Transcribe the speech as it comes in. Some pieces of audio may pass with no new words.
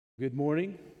Good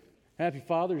morning. Happy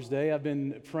Father's Day. I've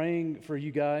been praying for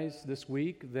you guys this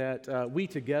week that we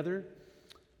together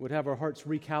would have our hearts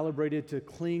recalibrated to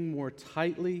cling more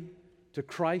tightly to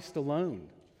Christ alone.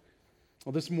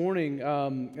 Well, this morning,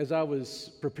 as I was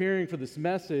preparing for this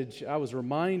message, I was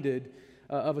reminded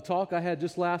of a talk I had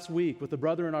just last week with a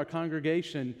brother in our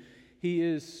congregation. He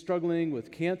is struggling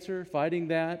with cancer, fighting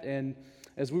that, and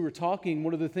as we were talking,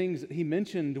 one of the things that he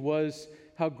mentioned was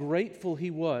how grateful he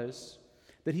was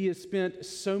that he has spent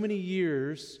so many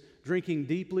years drinking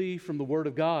deeply from the Word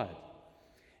of God.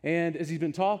 And as he's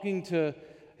been talking to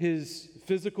his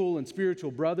physical and spiritual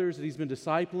brothers that he's been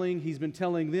discipling, he's been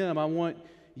telling them, I want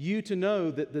you to know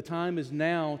that the time is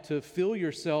now to fill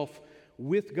yourself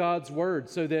with God's Word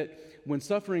so that when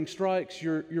suffering strikes,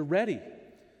 you're ready.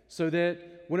 So that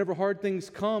whenever hard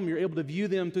things come, you're able to view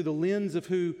them through the lens of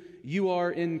who you are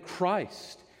in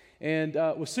Christ. And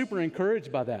was super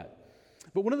encouraged by that.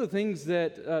 But one of the things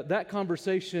that that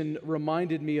conversation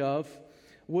reminded me of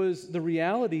was the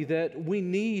reality that we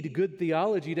need good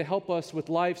theology to help us with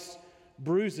life's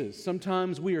bruises.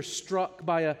 Sometimes we are struck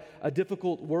by a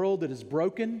difficult world that is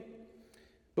broken,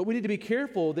 but we need to be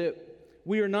careful that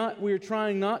we are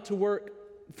trying not to work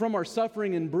from our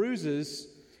suffering and bruises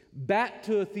back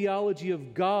to a theology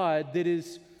of God that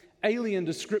is alien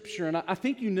to Scripture. And I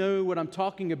think you know what I'm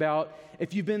talking about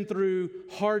if you've been through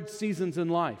hard seasons in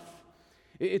life.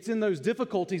 It's in those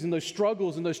difficulties and those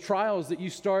struggles and those trials that you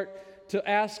start to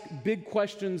ask big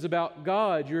questions about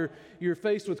God. You're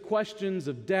faced with questions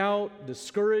of doubt,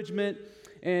 discouragement,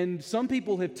 and some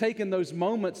people have taken those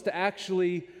moments to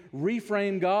actually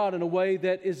reframe God in a way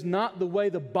that is not the way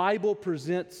the Bible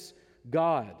presents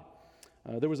God.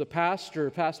 There was a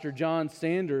pastor, Pastor John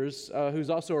Sanders,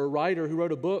 who's also a writer, who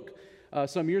wrote a book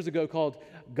some years ago called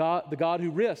The God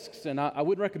Who Risks, and I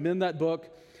would recommend that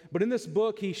book. But in this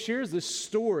book, he shares this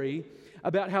story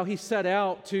about how he set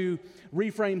out to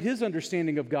reframe his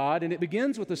understanding of God. And it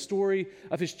begins with a story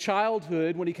of his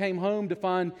childhood when he came home to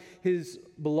find his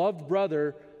beloved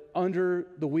brother under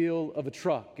the wheel of a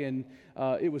truck. And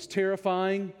it was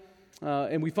terrifying.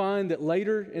 And we find that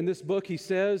later in this book, he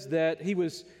says that he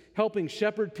was helping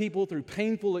shepherd people through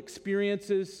painful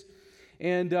experiences.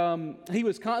 And he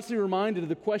was constantly reminded of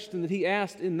the question that he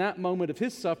asked in that moment of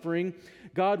his suffering,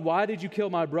 God, why did you kill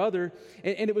my brother?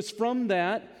 And it was from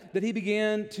that he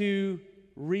began to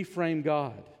reframe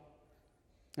God.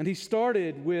 And he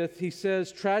started with, he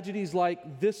says, tragedies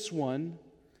like this one,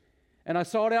 and I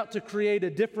sought out to create a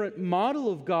different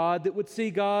model of God that would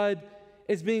see God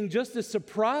as being just as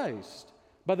surprised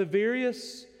by the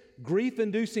various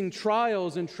grief-inducing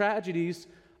trials and tragedies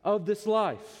of this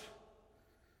life.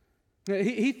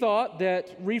 He thought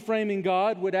that reframing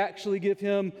God would actually give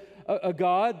him a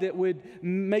God that would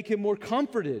make him more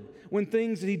comforted when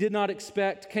things that he did not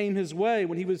expect came his way,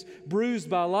 when he was bruised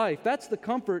by life. That's the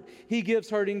comfort he gives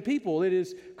hurting people. It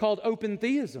is called open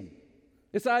theism.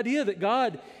 It's the idea that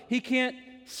God, he can't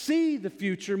see the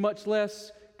future, much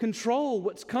less control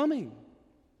what's coming.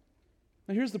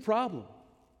 Now here's the problem.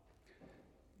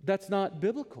 That's not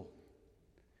biblical.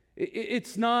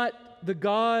 It's not the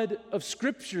God of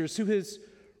Scriptures who has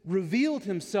revealed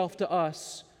himself to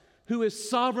us, who is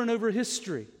sovereign over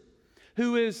history,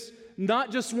 who is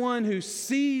not just one who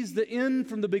sees the end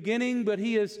from the beginning, but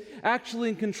he is actually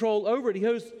in control over it.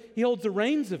 He holds the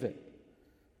reins of it.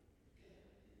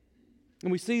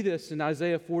 And we see this in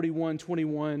Isaiah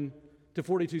 41:21 to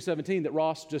 42:17 that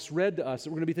Ross just read to us,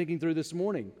 that we're going to be thinking through this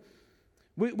morning.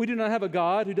 We do not have a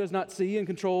God who does not see and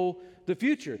control the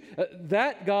future.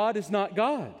 That God is not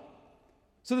God.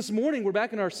 So this morning, we're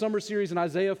back in our summer series in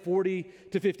Isaiah 40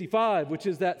 to 55, which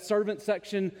is that servant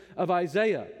section of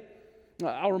Isaiah.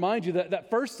 I'll remind you that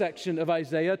that first section of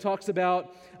Isaiah talks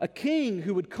about a king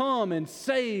who would come and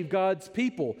save God's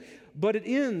people. But it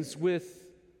ends with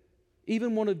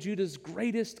even one of Judah's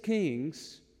greatest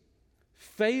kings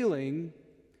failing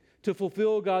to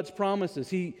fulfill God's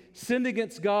promises. He sinned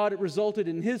against God. It resulted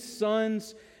in his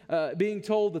sons being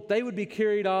told that they would be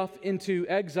carried off into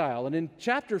exile. And in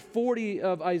chapter 40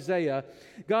 of Isaiah,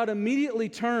 God immediately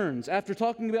turns, after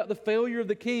talking about the failure of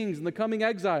the kings and the coming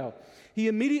exile, he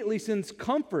immediately sends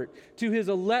comfort to his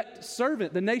elect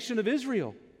servant, the nation of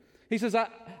Israel. He says,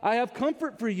 I have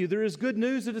comfort for you. There is good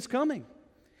news that is coming.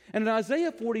 And in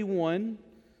Isaiah 41,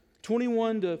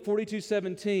 21 to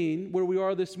 42:17, where we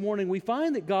are this morning, we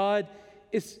find that God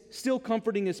is still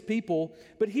comforting his people,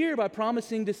 but here by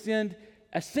promising to send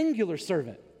a singular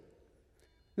servant.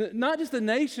 Not just the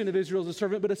nation of Israel as a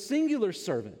servant, but a singular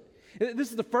servant. This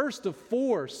is the first of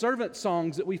 4 servant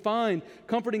songs that we find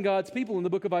comforting God's people in the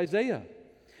book of Isaiah.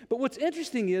 But what's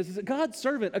interesting is that God's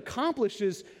servant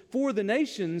accomplishes for the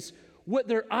nations what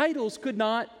their idols could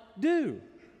not do.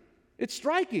 It's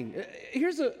striking.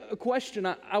 Here's a question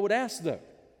I would ask, though.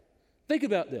 Think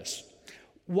about this.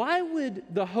 Why would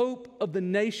the hope of the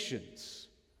nations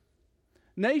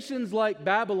like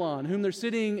Babylon, whom they're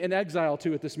sitting in exile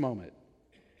to at this moment,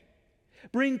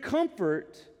 bring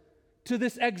comfort to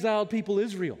this exiled people,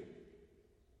 Israel?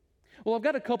 Well, I've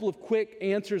got a couple of quick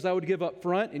answers I would give up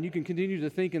front, and you can continue to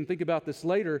think about this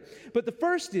later. But the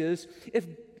first is, if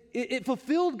it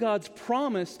fulfilled God's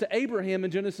promise to Abraham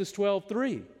in Genesis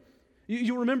 12:3.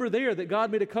 You remember there that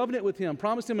God made a covenant with him,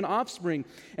 promised him an offspring,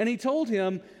 and he told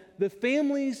him, the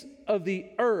families of the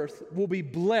earth will be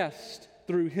blessed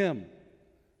through him.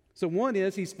 So one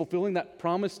is, he's fulfilling that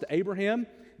promise to Abraham.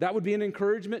 That would be an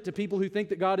encouragement to people who think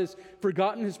that God has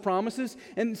forgotten his promises.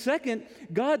 And second,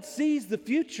 God sees the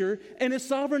future and is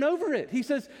sovereign over it. He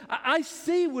says, I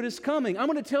see what is coming. I'm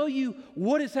going to tell you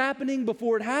what is happening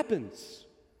before it happens.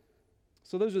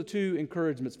 So those are the two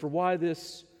encouragements for why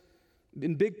this,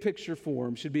 in big picture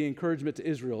form, should be encouragement to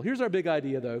Israel. Here's our big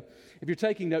idea, though. If you're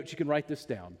taking notes, you can write this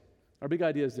down. Our big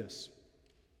idea is this.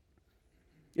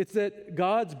 It's that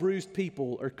God's bruised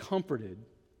people are comforted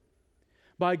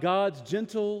by God's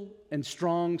gentle and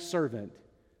strong servant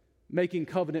making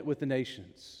covenant with the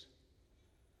nations.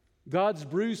 God's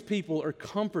bruised people are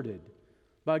comforted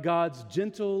by God's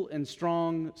gentle and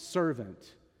strong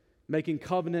servant making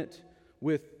covenant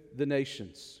with the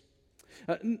nations.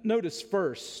 Notice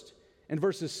first, in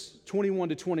verses 21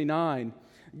 to 29,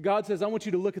 God says, I want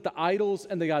you to look at the idols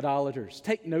and the idolaters.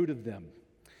 Take note of them.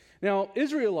 Now,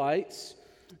 Israelites,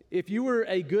 if you were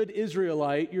a good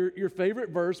Israelite, your favorite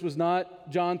verse was not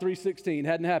John 3:16.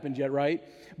 Hadn't happened yet, right?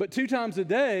 But 2 times a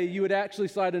day, you would actually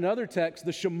cite another text,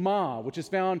 the Shema, which is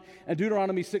found in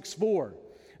Deuteronomy 6:4.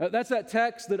 That's that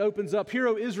text that opens up, Hear,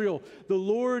 O Israel, the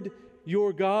Lord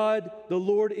your God, the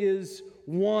Lord is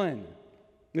one.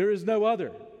 There is no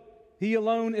other. He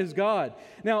alone is God.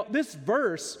 Now, this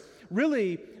verse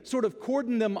really sort of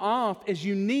cordoned them off as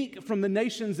unique from the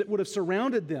nations that would have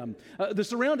surrounded them. The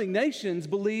surrounding nations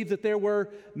believed that there were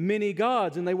many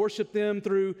gods, and they worshiped them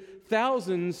through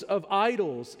thousands of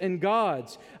idols and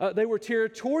gods. They were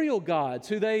territorial gods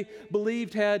who they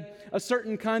believed had a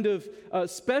certain kind of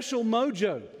special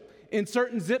mojo in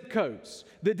certain zip codes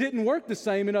that didn't work the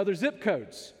same in other zip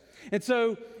codes. And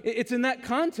so it's in that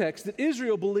context that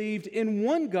Israel believed in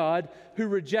one God who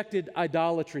rejected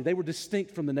idolatry. They were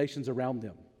distinct from the nations around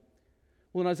them.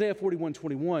 Well, in Isaiah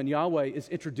 41:21, Yahweh is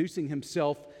introducing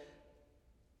himself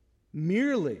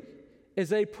merely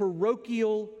as a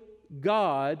parochial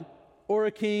God or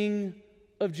a king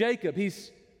of Jacob.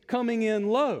 He's coming in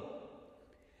low.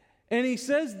 And he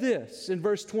says this in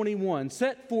verse 21,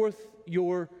 Set forth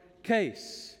your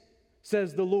case,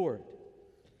 says the Lord.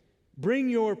 Bring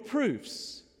your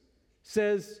proofs,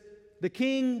 says the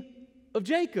king of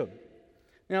Jacob.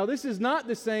 Now, this is not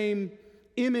the same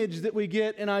image that we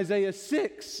get in Isaiah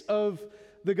 6 of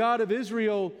the God of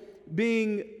Israel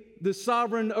being the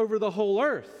sovereign over the whole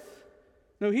earth.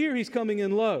 No, here he's coming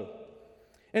in low.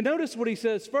 And notice what he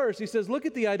says first. He says, look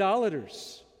at the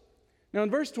idolaters. Now, in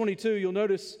verse 22, you'll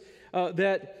notice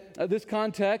that this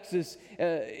context is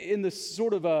in this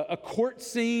sort of a court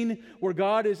scene where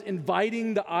God is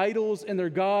inviting the idols and their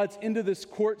gods into this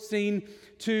court scene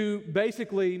to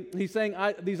basically, he's saying,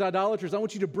 these idolaters, I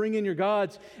want you to bring in your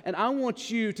gods, and I want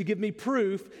you to give me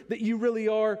proof that you really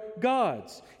are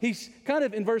gods. He's kind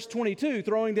of, in verse 22,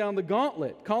 throwing down the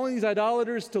gauntlet, calling these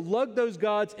idolaters to lug those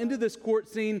gods into this court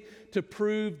scene to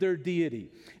prove their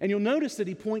deity. And you'll notice that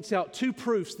he points out 2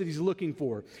 proofs that he's looking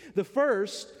for. The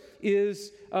first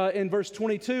is in verse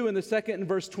 22 and the second in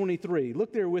verse 23.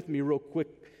 Look there with me real quick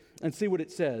and see what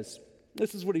it says.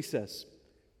 This is what he says.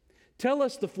 Tell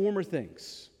us the former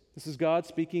things. This is God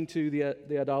speaking to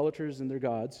the idolaters and their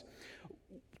gods.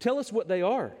 Tell us what they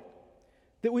are,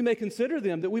 that we may consider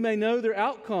them, that we may know their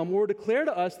outcome, or declare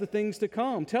to us the things to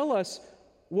come. Tell us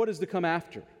what is to come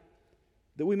after,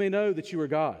 that we may know that you are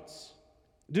gods.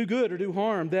 Do good or do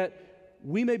harm, that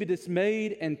we may be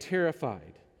dismayed and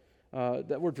terrified.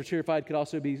 That word for terrified could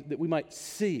also be that we might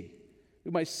see.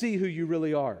 We might see who you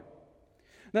really are.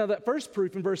 Now, that first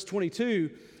proof in verse 22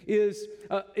 is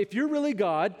if you're really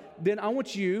God, then I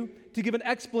want you to give an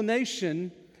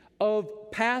explanation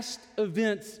of past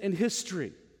events in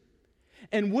history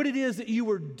and what it is that you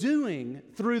were doing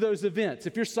through those events.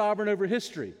 If you're sovereign over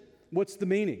history, what's the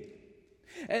meaning?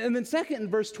 And then second, in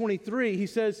verse 23, he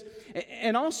says,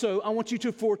 and also I want you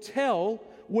to foretell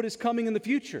what is coming in the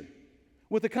future,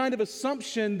 with the kind of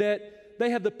assumption that they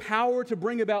have the power to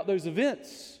bring about those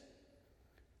events.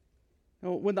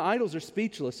 Now, when the idols are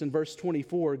speechless in verse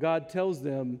 24, God tells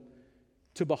them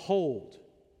to behold,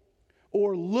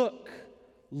 Or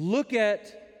look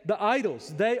at the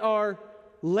idols. They are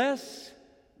less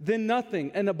than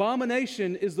nothing. An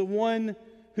abomination is the one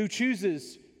who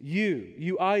chooses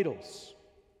you idols.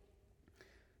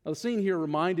 Now, the scene here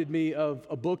reminded me of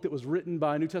a book that was written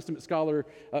by New Testament scholar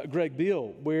Greg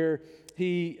Beale, where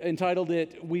he entitled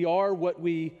it, "We Are What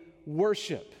We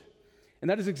Worship." And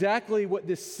that is exactly what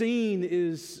this scene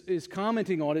is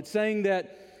commenting on. It's saying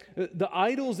that the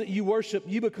idols that you worship,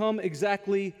 you become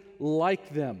exactly like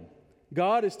them.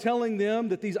 God is telling them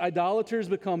that these idolaters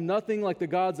become nothing like the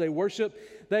gods they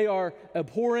worship. They are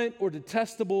abhorrent or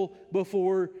detestable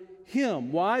before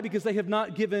Him. Why? Because they have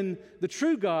not given the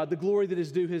true God the glory that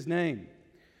is due His name.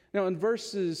 Now, in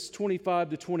verses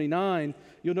 25 to 29,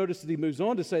 you'll notice that he moves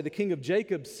on to say the king of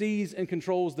Jacob sees and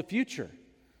controls the future.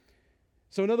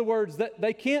 So in other words, that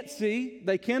they can't see,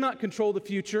 they cannot control the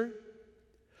future,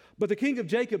 but the king of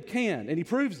Jacob can, and he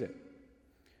proves it.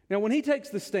 Now, when he takes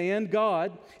the stand,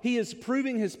 God, he is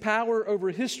proving his power over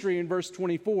history in verse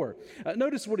 24.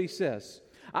 Notice what he says.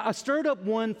 I stirred up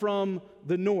one from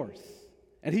the north,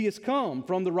 and he has come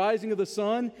from the rising of the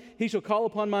sun. He shall call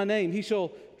upon my name. He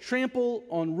shall trample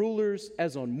on rulers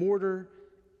as on mortar,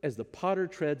 as the potter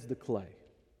treads the clay.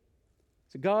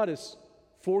 So God is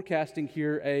forecasting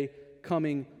here a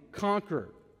coming conqueror,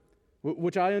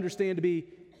 which I understand to be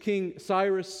King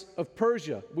Cyrus of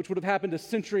Persia, which would have happened a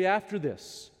century after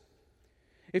this.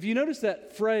 If you notice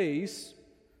that phrase,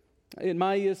 in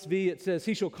my ESV it says,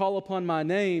 he shall call upon my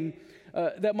name,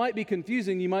 that might be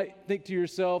confusing. You might think to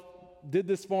yourself, did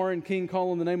this foreign king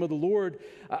call on the name of the Lord?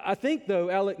 I think, though,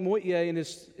 Alec Moitié in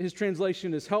his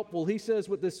translation is helpful. He says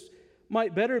what this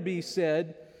might better be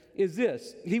said is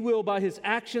this: he will by his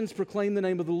actions proclaim the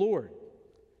name of the Lord.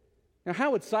 Now,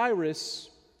 how would Cyrus,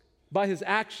 by his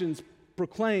actions,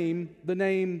 proclaim the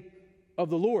name of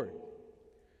the Lord?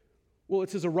 Well,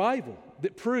 it's his arrival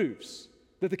that proves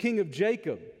that the king of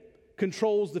Jacob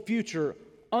controls the future,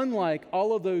 unlike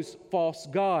all of those false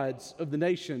gods of the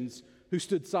nations who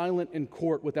stood silent in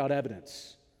court without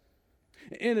evidence.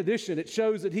 In addition, it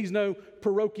shows that he's no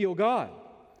parochial God,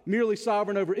 merely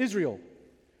sovereign over Israel.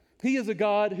 He is a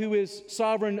God who is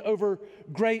sovereign over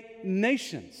great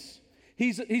nations.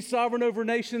 He's sovereign over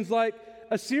nations like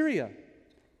Assyria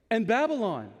and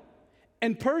Babylon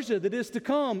and Persia that is to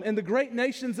come, and the great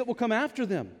nations that will come after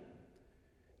them.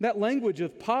 That language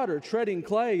of potter treading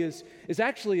clay is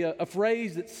actually a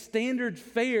phrase that's standard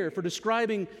fare for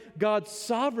describing God's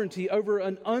sovereignty over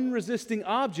an unresisting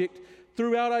object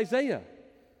throughout Isaiah.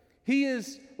 He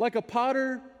is like a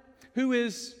potter who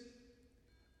is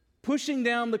pushing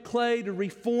down the clay to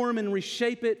reform and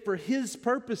reshape it for his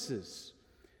purposes.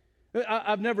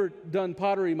 I've never done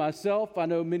pottery myself. I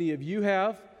know many of you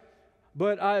have.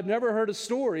 But I've never heard a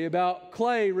story about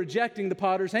clay rejecting the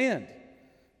potter's hand.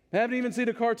 I haven't even seen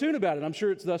a cartoon about it. I'm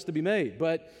sure it's thus to be made.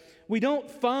 But we don't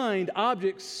find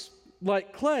objects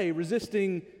like clay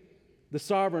resisting the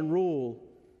sovereign rule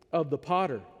of the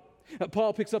potter.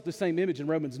 Paul picks up the same image in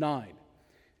Romans 9.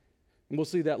 And we'll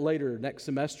see that later next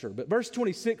semester. But verse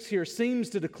 26 here seems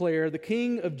to declare the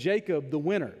king of Jacob the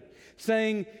winner,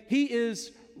 saying he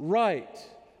is right,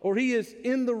 or he is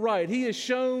in the right. He has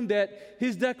shown that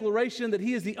his declaration that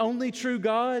he is the only true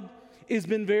God has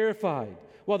been verified.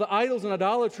 While the idols and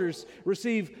idolaters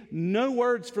receive no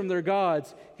words from their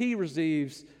gods, he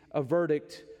receives a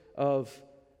verdict of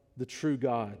the true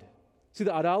God. See,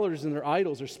 the idolaters and their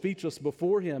idols are speechless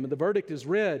before him, and the verdict is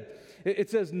read. It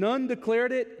says, none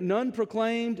declared it, none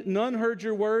proclaimed, none heard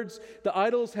your words. The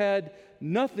idols had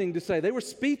nothing to say. They were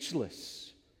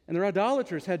speechless, and their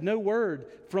idolaters had no word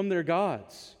from their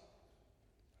gods.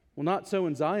 Well, not so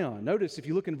in Zion. Notice, if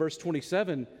you look in verse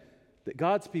 27, that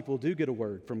God's people do get a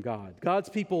word from God. God's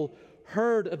people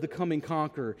heard of the coming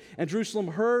conqueror, and Jerusalem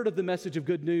heard of the message of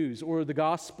good news, or the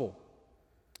gospel.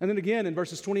 And then again, in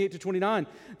verses 28 to 29,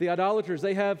 the idolaters,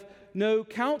 they have no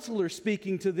counselor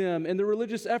speaking to them, and their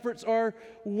religious efforts are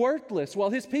worthless, while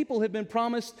his people have been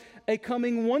promised a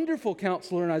coming wonderful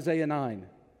counselor in Isaiah 9.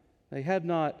 They have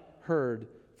not heard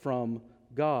from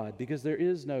God, because there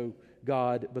is no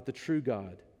God but the true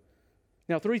God.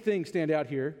 Now, three things stand out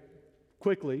here,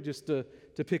 quickly, just to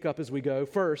pick up as we go.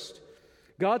 First,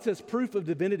 God says proof of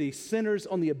divinity centers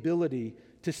on the ability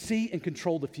to see and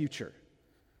control the future.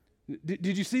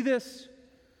 Did you see this?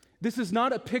 This is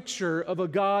not a picture of a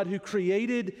God who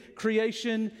created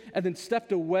creation and then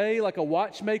stepped away like a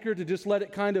watchmaker to just let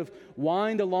it kind of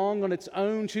wind along on its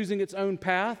own, choosing its own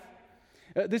path.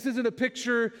 This isn't a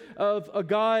picture of a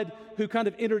God who kind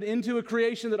of entered into a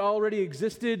creation that already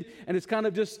existed and is kind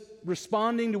of just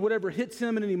responding to whatever hits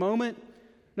him at any moment.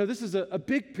 No, this is a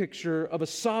big picture of a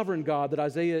sovereign God that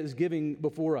Isaiah is giving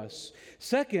before us.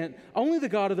 Second, only the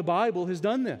God of the Bible has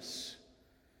done this.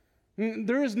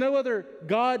 There is no other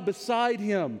God beside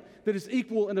him that is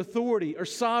equal in authority or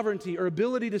sovereignty or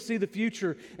ability to see the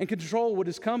future and control what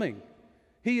is coming.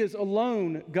 He is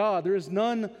alone God. There is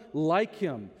none like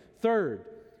him. Third,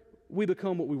 we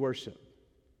become what we worship.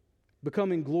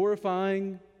 Becoming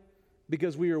glorifying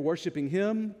because we are worshiping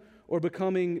him, or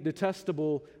becoming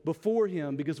detestable before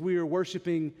him because we are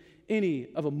worshiping any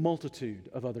of a multitude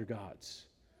of other gods.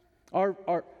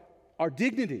 Our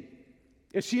dignity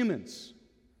as humans,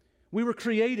 you were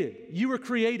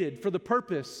created for the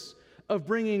purpose of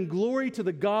bringing glory to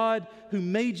the God who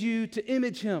made you to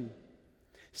image him.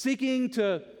 Seeking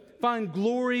to find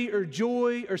glory or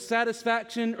joy or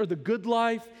satisfaction or the good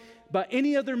life by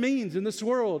any other means in this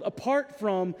world, apart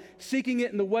from seeking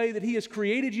it in the way that he has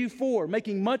created you for,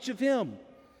 making much of him,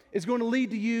 is going to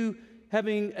lead to you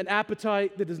having an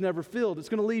appetite that is never filled. It's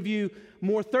going to leave you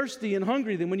more thirsty and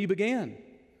hungry than when you began.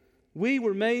 We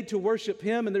were made to worship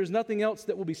him, and there's nothing else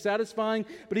that will be satisfying.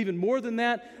 But even more than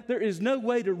that, there is no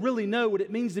way to really know what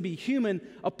it means to be human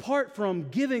apart from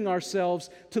giving ourselves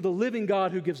to the living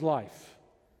God who gives life.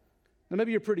 Now,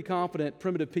 maybe you're pretty confident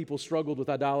primitive people struggled with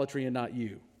idolatry and not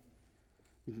you.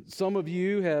 Some of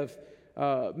you have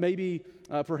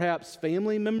perhaps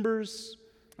family members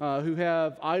who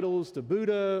have idols to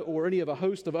Buddha or any of a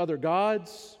host of other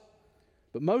gods,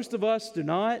 but most of us do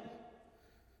not.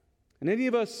 And many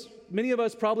of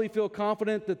us probably feel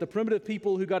confident that the primitive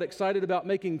people who got excited about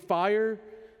making fire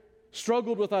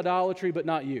struggled with idolatry, but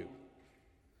not you.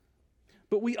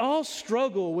 But we all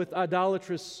struggle with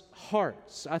idolatrous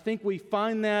hearts. I think we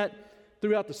find that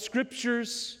throughout the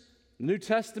Scriptures, the New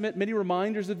Testament, many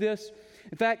reminders of this.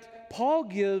 In fact, Paul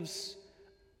gives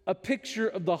a picture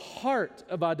of the heart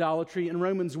of idolatry in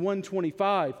Romans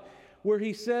 1:25, where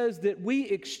he says that we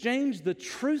exchange the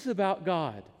truth about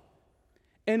God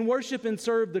and worship and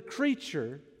serve the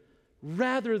creature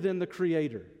rather than the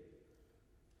Creator.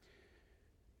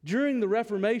 During the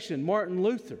Reformation, Martin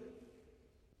Luther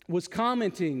was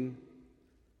commenting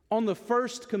on the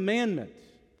first commandment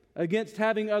against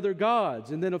having other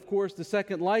gods, and then, of course, the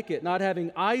second like it, not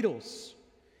having idols.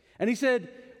 And he said,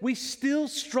 we still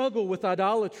struggle with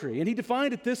idolatry. And he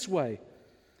defined it this way.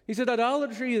 He said,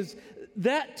 idolatry is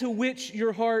that to which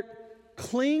your heart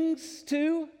clings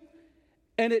to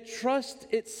and it trusts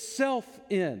itself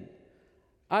in.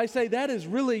 I say that is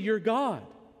really your God.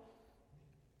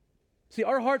 See,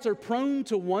 our hearts are prone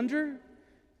to wonder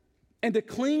and to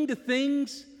cling to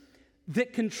things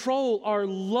that control our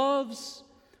loves,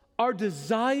 our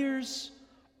desires,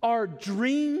 our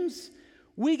dreams.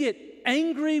 We get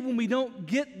angry when we don't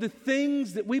get the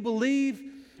things that we believe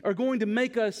are going to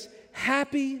make us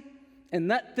happy, and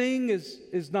that thing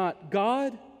is not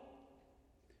God.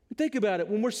 Think about it.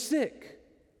 When we're sick,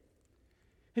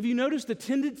 have you noticed the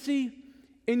tendency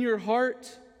in your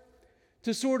heart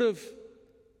to sort of,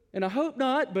 and I hope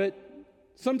not, but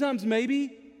sometimes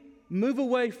maybe, move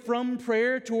away from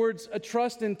prayer towards a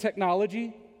trust in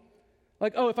technology?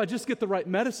 Like, oh, if I just get the right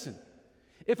medicine,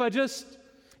 if I just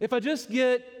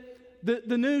get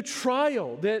the new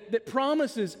trial that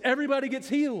promises everybody gets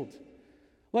healed,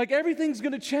 like everything's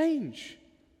going to change.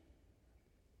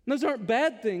 And those aren't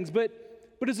bad things, but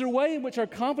is there a way in which our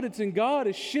confidence in God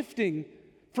is shifting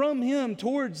from him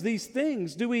towards these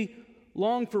things? Do we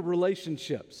long for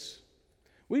relationships?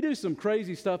 We do some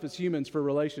crazy stuff as humans for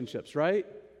relationships, right?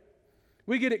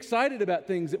 We get excited about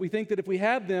things that we think that if we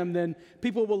have them, then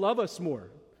people will love us more.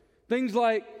 Things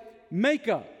like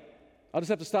makeup. I'll just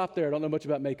have to stop there. I don't know much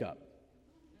about makeup.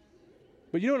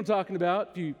 But you know what I'm talking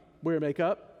about if you wear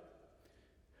makeup.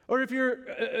 Or if you're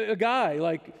a guy,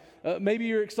 like maybe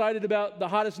you're excited about the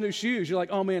hottest new shoes. You're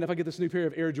like, oh man, if I get this new pair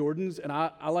of Air Jordans and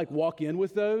I like walk in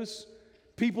with those,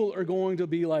 people are going to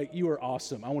be like, you are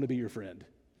awesome. I want to be your friend.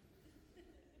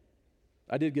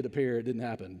 I did get a pair. It didn't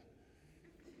happen.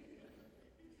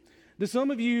 Do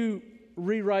some of you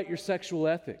rewrite your sexual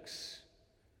ethics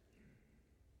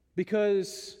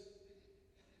because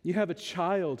you have a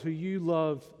child who you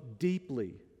love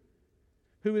deeply,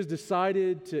 who has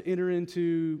decided to enter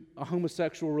into a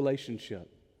homosexual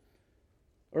relationship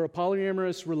or a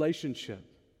polyamorous relationship?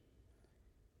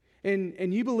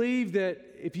 And you believe that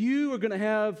if you are going to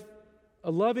have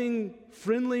a loving,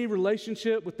 friendly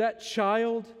relationship with that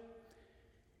child,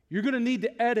 you're going to need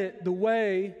to edit the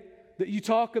way that you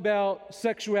talk about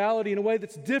sexuality in a way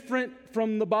that's different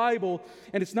from the Bible.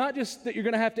 And it's not just that you're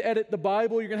going to have to edit the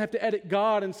Bible, you're going to have to edit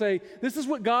God and say, this is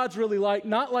what God's really like,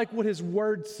 not like what His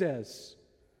Word says.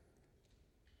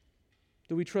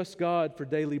 Do we trust God for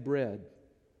daily bread?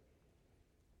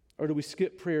 Or do we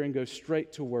skip prayer and go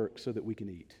straight to work so that we can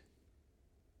eat?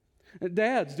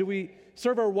 Dads, do we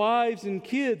serve our wives and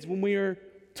kids when we are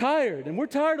tired? And we're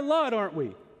tired a lot, aren't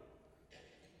we?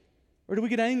 Or do we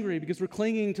get angry because we're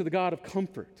clinging to the God of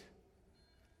comfort?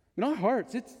 In our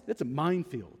hearts, it's a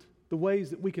minefield, the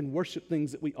ways that we can worship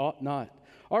things that we ought not.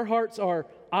 Our hearts are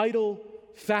idol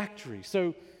factories.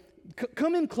 So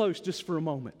come in close just for a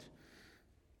moment.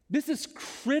 This is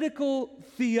critical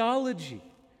theology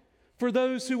for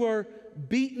those who are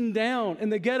beaten down in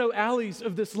the ghetto alleys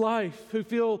of this life, who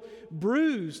feel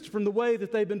bruised from the way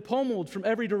that they've been pummeled from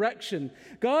every direction.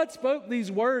 God spoke these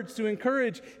words to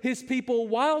encourage His people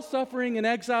while suffering in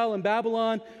exile in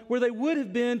Babylon, where they would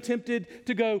have been tempted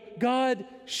to go God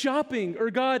shopping or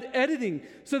God editing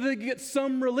so that they could get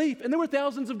some relief. And there were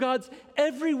thousands of gods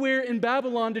everywhere in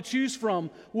Babylon to choose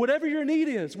from. Whatever your need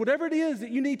is, whatever it is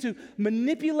that you need to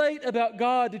manipulate about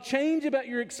God, to change about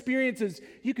your experiences,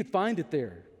 you could find it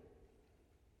there.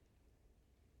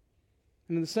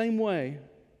 And in the same way,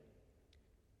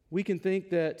 we can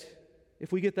think that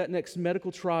if we get that next medical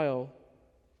trial,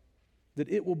 that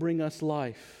it will bring us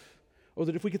life. Or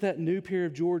that if we get that new pair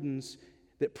of Jordans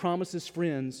that promises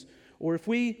friends, or if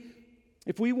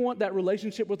we want that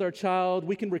relationship with our child,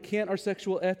 we can recant our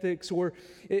sexual ethics. Or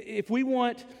if we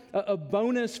want a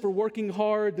bonus for working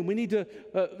hard, then we need to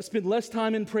spend less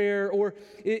time in prayer. Or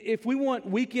if we want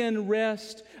weekend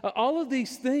rest, all of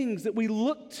these things that we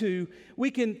look to,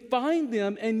 we can find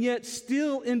them and yet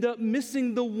still end up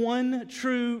missing the one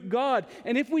true God.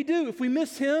 And if we do, if we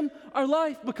miss Him, our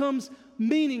life becomes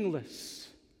meaningless.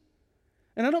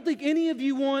 And I don't think any of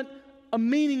you want a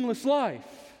meaningless life.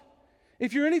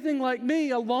 If you're anything like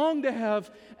me, I long to have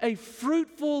a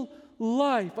fruitful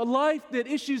life, a life that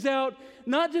issues out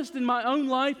not just in my own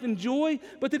life and joy,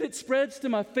 but that it spreads to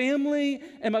my family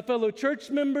and my fellow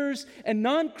church members and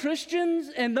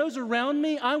non-Christians and those around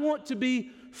me. I want to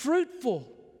be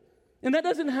fruitful. And that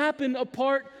doesn't happen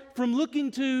apart from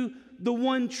looking to the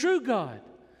one true God,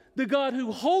 the God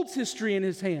who holds history in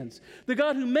His hands, the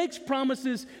God who makes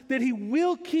promises that He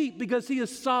will keep because He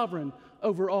is sovereign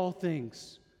over all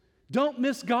things. Don't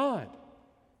miss God.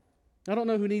 I don't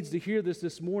know who needs to hear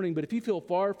this morning, but if you feel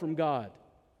far from God,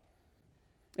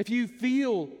 if you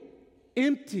feel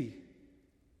empty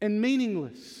and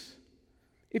meaningless,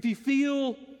 if you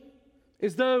feel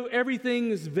as though everything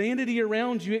is vanity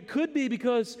around you, it could be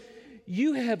because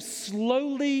you have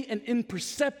slowly and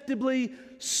imperceptibly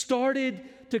started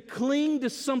to cling to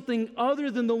something other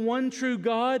than the one true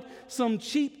God, some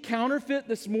cheap counterfeit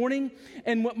this morning.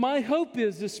 And what my hope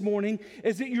is this morning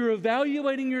is that you're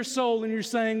evaluating your soul and you're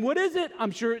saying, what is it?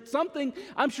 I'm sure it's something.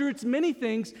 I'm sure it's many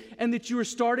things. And that you are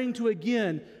starting to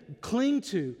again cling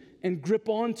to and grip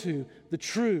onto the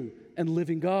true and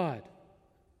living God.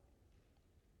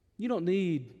 You don't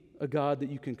need a God that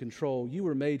you can control. You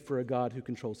were made for a God who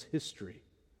controls history.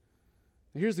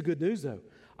 And here's the good news, though.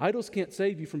 Idols can't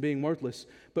save you from being worthless,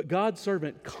 but God's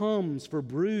servant comes for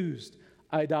bruised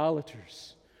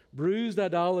idolaters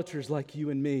like you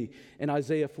and me in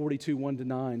Isaiah 42,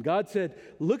 1-9. God said,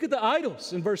 look at the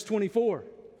idols in verse 24,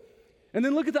 and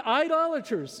then look at the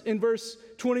idolaters in verse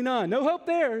 29. No hope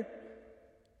there,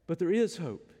 but there is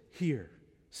hope here.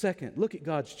 Second, look at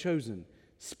God's chosen,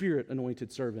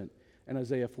 Spirit-anointed servant in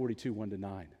Isaiah 42,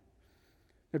 1-9.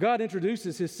 Now, God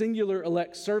introduces His singular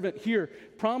elect servant here,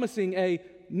 promising a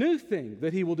new thing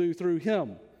that He will do through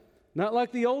him, not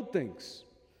like the old things.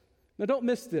 Now, don't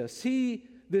miss this.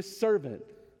 This servant,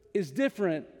 is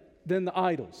different than the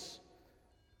idols.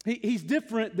 He's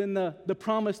different than the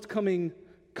promised coming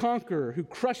conqueror who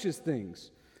crushes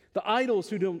things, the idols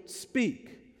who don't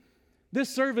speak. This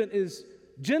servant is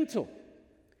gentle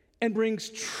and brings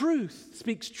truth,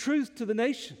 speaks truth to the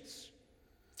nations.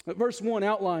 Verse 1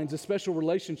 outlines a special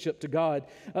relationship to God.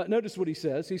 Notice what he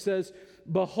says. He says,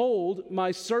 behold, my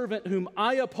servant whom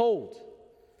I uphold,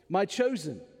 my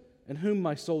chosen, in whom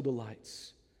my soul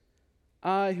delights.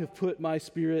 I have put my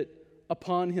Spirit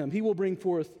upon him. He will bring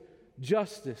forth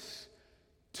justice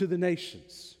to the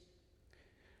nations.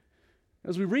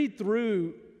 As we read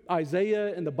through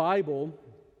Isaiah and the Bible,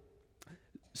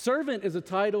 servant is a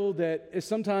title that is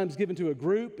sometimes given to a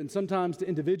group and sometimes to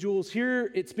individuals.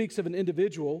 Here it speaks of an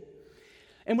individual.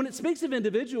 And when it speaks of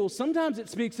individuals, sometimes it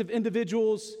speaks of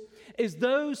individuals as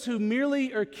those who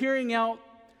merely are carrying out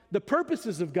the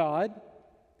purposes of God.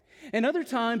 And other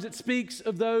times it speaks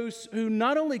of those who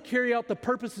not only carry out the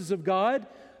purposes of God,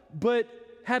 but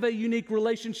have a unique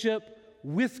relationship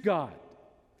with God.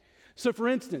 So for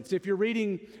instance, if you're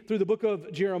reading through the book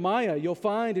of Jeremiah, you'll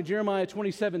find in Jeremiah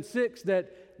 27:6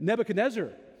 that Nebuchadnezzar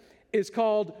is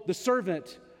called the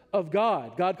servant of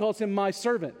God. God calls him my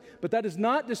servant. But that is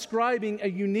not describing a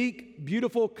unique,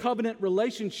 beautiful covenant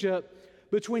relationship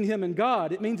between him and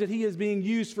God. It means that he is being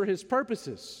used for his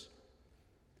purposes.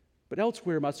 But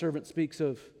elsewhere, my servant speaks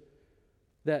of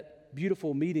that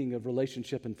beautiful meeting of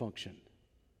relationship and function.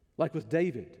 Like with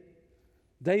David.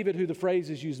 David, who the phrase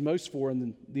is used most for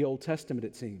in the Old Testament,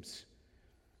 it seems.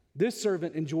 This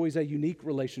servant enjoys a unique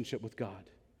relationship with God.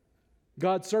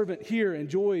 God's servant here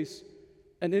enjoys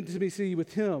an intimacy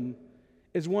with him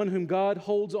as one whom God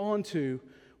holds on to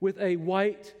with a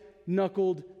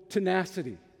white-knuckled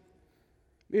tenacity.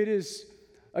 It is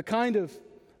a kind of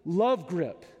love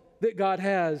grip that God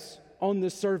has on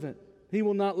this servant. He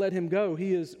will not let him go.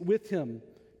 He is with him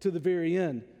to the very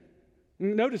end.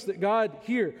 Notice that God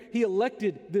here, he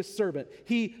elected this servant.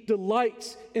 He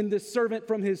delights in this servant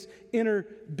from his inner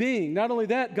being. Not only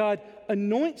that, God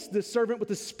anoints this servant with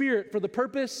the Spirit for the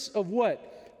purpose of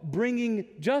what? Bringing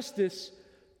justice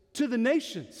to the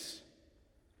nations.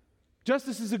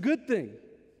 Justice is a good thing.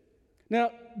 Now,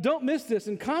 don't miss this.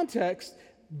 In context,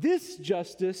 this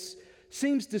justice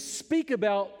seems to speak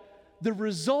about the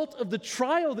result of the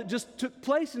trial that just took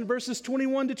place in verses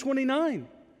 21 to 29.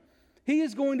 He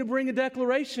is going to bring a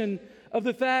declaration of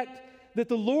the fact that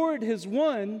the Lord has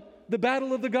won the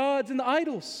battle of the gods and the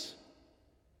idols.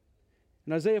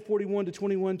 In Isaiah 41 to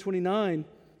 21, 29,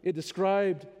 it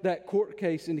described that court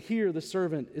case, and here the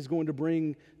servant is going to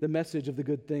bring the message of the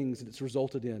good things that it's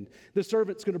resulted in. The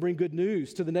servant's going to bring good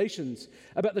news to the nations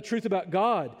about the truth about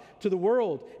God, to the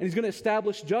world, and he's going to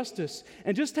establish justice.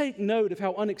 And just take note of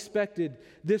how unexpected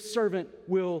this servant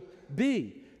will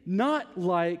be. Not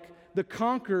like the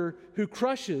conqueror who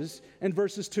crushes in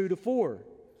verses 2 to 4.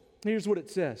 Here's what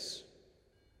it says.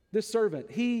 This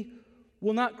servant, he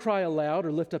will not cry aloud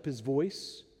or lift up his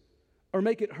voice or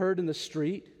make it heard in the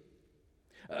street.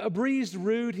 A breezed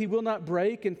rood he will not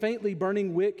break, and faintly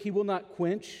burning wick he will not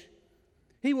quench.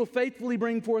 He will faithfully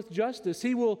bring forth justice.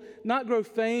 He will not grow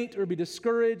faint or be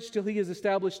discouraged till he has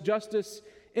established justice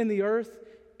in the earth,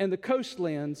 and the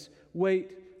coastlands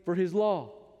wait for his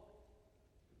law.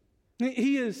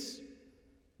 He is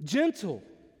gentle,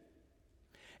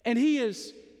 and he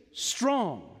is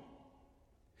strong.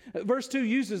 Verse 2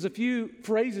 uses a few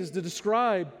phrases to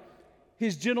describe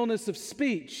his gentleness of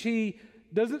speech. He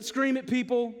doesn't scream at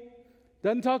people,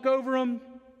 doesn't talk over them,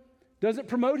 doesn't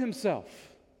promote himself.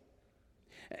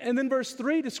 And then verse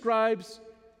 3 describes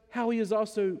how he is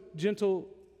also gentle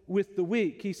with the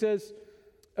weak. He says,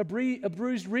 a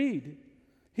bruised reed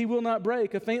he will not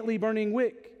break, a faintly burning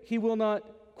wick he will not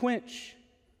quench.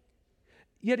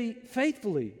 Yet he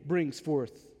faithfully brings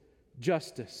forth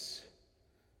justice.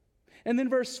 And then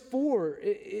verse 4,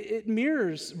 it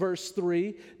mirrors verse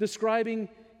 3, describing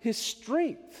his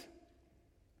strength.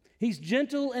 He's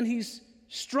gentle and he's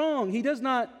strong. He does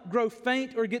not grow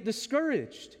faint or get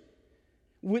discouraged,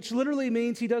 which literally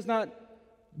means he does not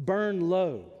burn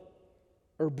low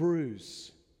or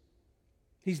bruise.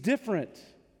 He's different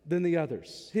than the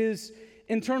others. His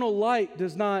internal light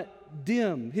does not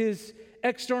dim. His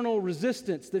external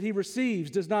resistance that he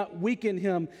receives does not weaken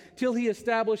him till he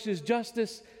establishes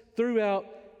justice throughout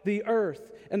the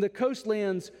earth. And the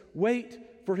coastlands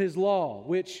wait for his law,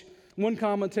 which one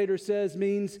commentator says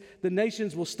means the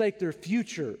nations will stake their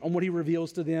future on what he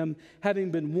reveals to them, having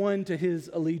been won to his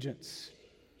allegiance.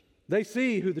 They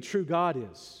see who the true God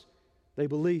is. They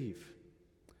believe.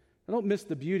 I don't miss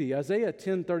the beauty. Isaiah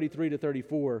 10:33 to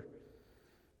 34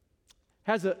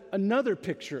 has another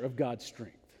picture of God's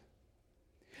strength.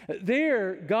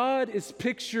 There, God is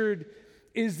pictured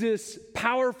as this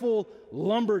powerful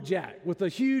lumberjack with a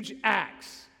huge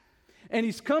axe. And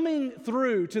he's coming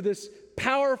through to this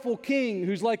powerful king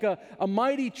who's like a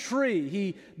mighty tree.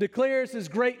 He declares his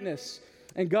greatness,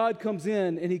 and God comes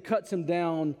in and he cuts him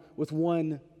down with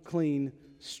one clean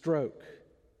stroke.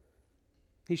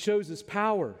 He shows his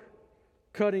power,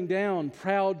 cutting down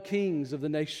proud kings of the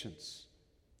nations.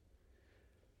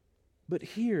 But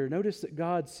here, notice that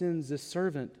God sends this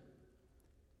servant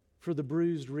for the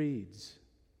bruised reeds,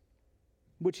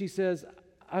 which he says,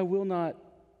 I will not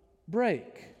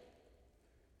break.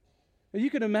 Now, you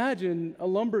can imagine a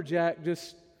lumberjack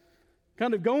just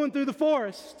kind of going through the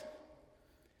forest.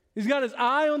 He's got his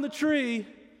eye on the tree,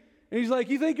 and he's like,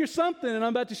 you think you're something, and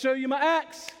I'm about to show you my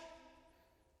axe.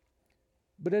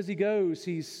 But as he goes,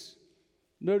 he's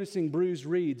noticing bruised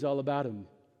reeds all about him,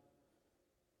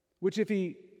 which if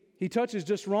he touches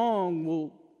just wrong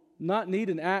will not need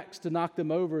an axe to knock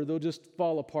them over. They'll just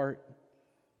fall apart.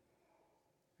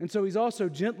 And so he's also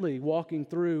gently walking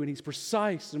through, and he's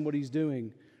precise in what he's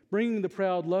doing, bringing the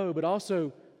proud low, but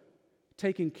also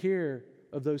taking care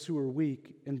of those who are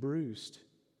weak and bruised.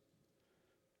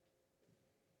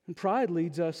 And pride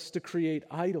leads us to create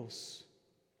idols.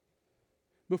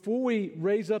 Before we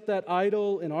raise up that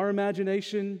idol in our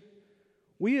imagination,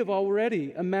 we have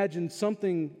already imagined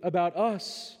something about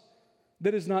us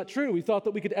that is not true. We thought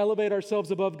that we could elevate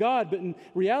ourselves above God, but in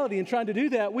reality, in trying to do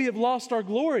that, we have lost our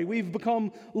glory. We've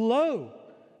become low.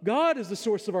 God is the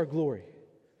source of our glory.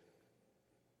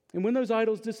 And when those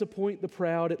idols disappoint the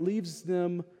proud, it leaves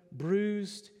them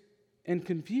bruised and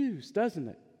confused, doesn't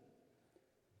it?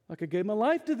 Like, I gave my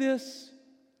life to this.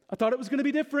 I thought it was going to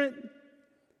be different.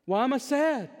 Why am I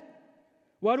sad?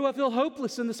 Why do I feel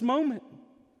hopeless in this moment?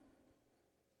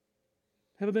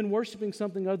 Have I been worshiping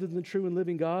something other than the true and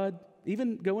living God?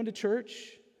 Even going to church?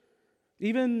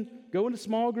 Even going to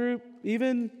small group?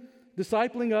 Even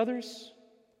discipling others?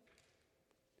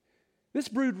 This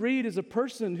Bruce Reed is a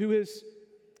person who has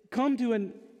come to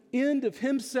an end of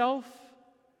himself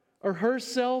or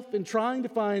herself in trying to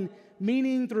find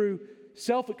meaning through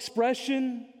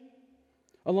self-expression,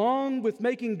 along with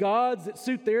making gods that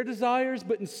suit their desires,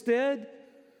 but instead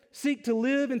seek to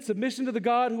live in submission to the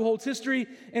God who holds history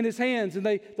in his hands, and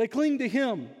they cling to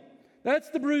him. That's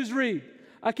the Bruce Reed.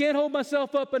 I can't hold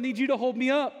myself up. I need you to hold me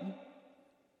up. I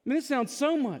mean, this sounds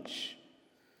so much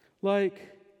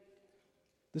like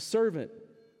the servant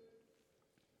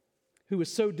who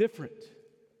is so different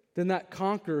than that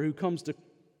conqueror who comes to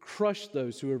crush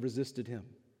those who have resisted him.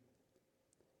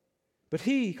 But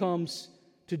he comes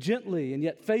to gently and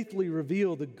yet faithfully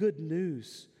reveal the good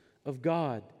news of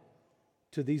God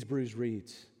to these Bruce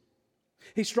Reeds.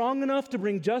 He's strong enough to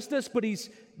bring justice, but he's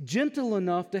gentle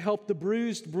enough to help the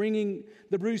bruised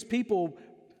people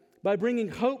by bringing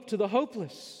hope to the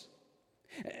hopeless.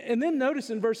 And then notice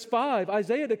in verse 5,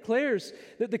 Isaiah declares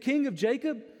that the King of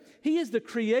Jacob, he is the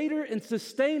creator and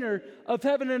sustainer of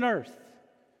heaven and earth.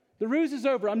 The ruse is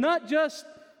over. I'm not just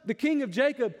the King of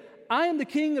Jacob, I am the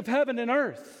King of heaven and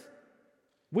earth.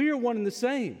 We are one and the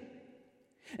same.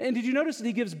 And did you notice that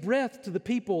he gives breath to the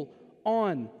people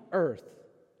on earth?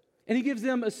 And he gives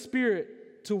them a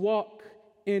spirit to walk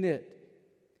in it.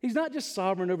 He's not just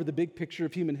sovereign over the big picture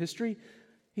of human history,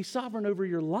 he's sovereign over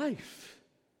your life.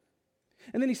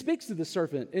 And then he speaks to the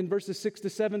servant in verses 6 to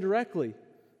 7 directly.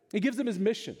 He gives him his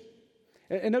mission.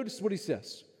 And notice what he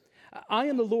says. I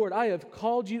am the Lord, I have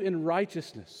called you in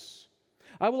righteousness.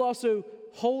 I will also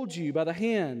hold you by the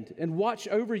hand and watch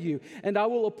over you, and I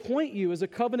will appoint you as a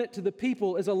covenant to the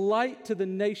people, as a light to the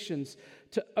nations,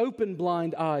 to open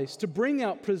blind eyes, to bring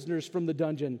out prisoners from the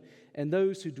dungeon, and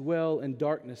those who dwell in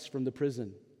darkness from the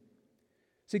prison.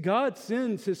 See, God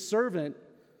sends his servant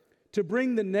to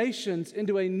bring the nations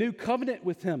into a new covenant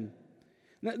with him.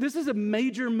 Now, this is a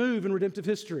major move in redemptive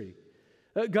history.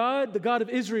 God, the God of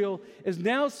Israel, is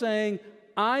now saying,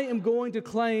 I am going to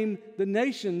claim the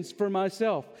nations for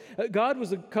myself. God was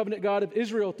the covenant God of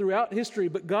Israel throughout history,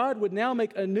 but God would now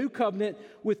make a new covenant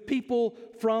with people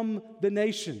from the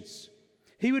nations.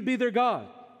 He would be their God.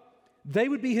 They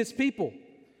would be his people.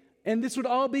 And this would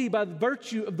all be by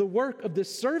virtue of the work of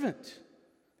this servant.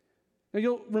 Now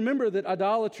you'll remember that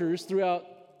idolaters throughout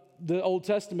the Old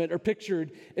Testament are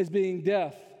pictured as being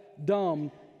deaf,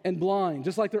 dumb, and blind,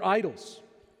 just like their idols.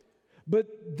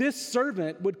 But this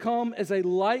servant would come as a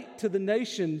light to the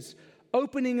nations,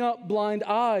 opening up blind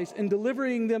eyes and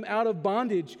delivering them out of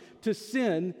bondage to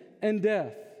sin and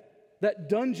death, that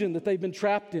dungeon that they've been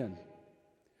trapped in.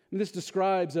 And this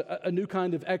describes a new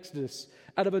kind of exodus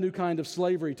out of a new kind of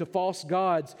slavery to false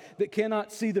gods that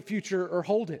cannot see the future or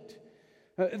hold it.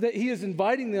 That he is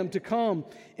inviting them to come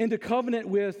into covenant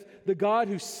with the God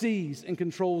who sees and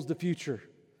controls the future.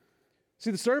 See,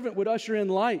 the servant would usher in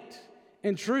light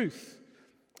and truth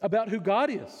about who God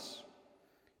is.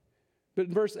 But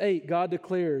in verse 8, God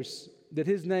declares that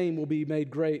his name will be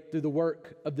made great through the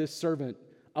work of this servant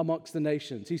amongst the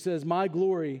nations. He says, my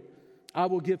glory I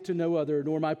will give to no other,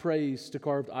 nor my praise to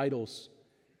carved idols.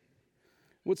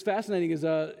 What's fascinating is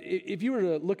if you were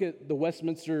to look at the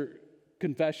Westminster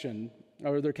Confession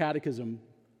or their catechism,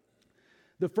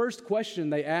 the first question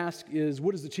they ask is,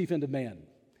 what is the chief end of man?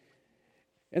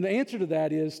 And the answer to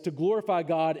that is to glorify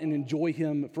God and enjoy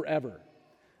him forever.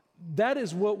 That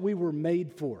is what we were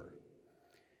made for.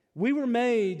 We were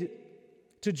made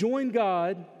to join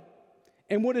God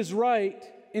in what is right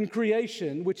in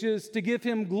creation, which is to give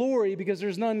him glory because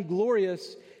there's none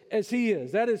glorious as he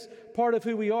is. That is part of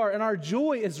who we are. And our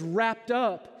joy is wrapped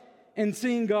up in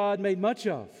seeing God made much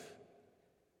of.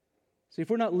 See, if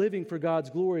we're not living for God's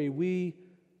glory, we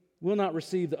will not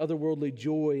receive the otherworldly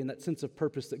joy and that sense of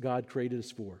purpose that God created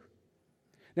us for.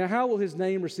 Now, how will his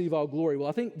name receive all glory? Well,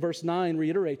 I think verse 9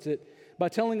 reiterates it by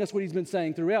telling us what he's been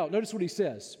saying throughout. Notice what he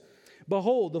says.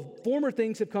 Behold, the former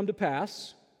things have come to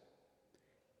pass,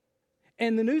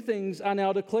 And the new things I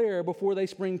now declare before they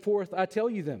spring forth, I tell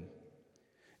you them.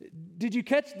 Did you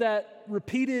catch that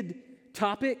repeated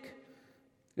topic?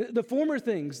 The former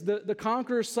things, the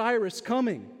conqueror Cyrus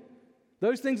coming,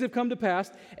 those things have come to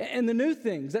pass. And the new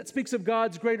things, that speaks of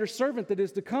God's greater servant that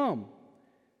is to come.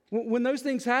 When those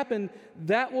things happen,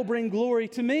 that will bring glory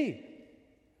to me.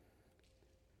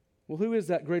 Well, who is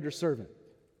that greater servant?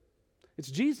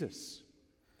 It's Jesus.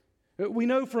 We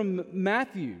know from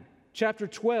Matthew chapter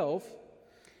 12,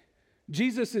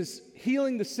 Jesus is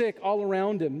healing the sick all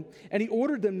around him, and he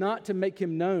ordered them not to make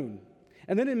him known.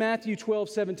 And then in Matthew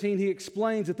 12:17, he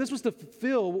explains that this was to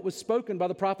fulfill what was spoken by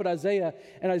the prophet Isaiah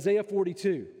in Isaiah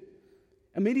 42.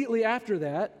 Immediately after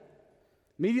that,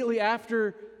 immediately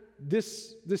after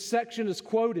this section is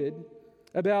quoted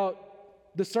about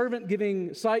the servant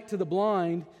giving sight to the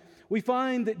blind, we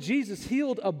find that Jesus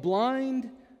healed a blind,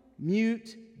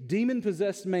 mute,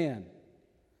 demon-possessed man.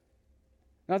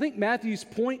 Now, I think Matthew's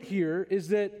point here is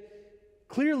that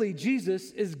clearly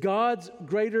Jesus is God's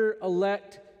greater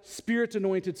elect,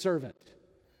 Spirit-anointed servant.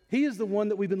 He is the one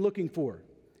that we've been looking for.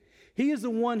 He is the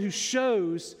one who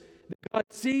shows that God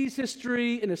sees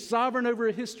history and is sovereign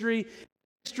over history.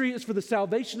 History is for the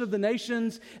salvation of the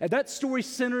nations, and that story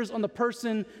centers on the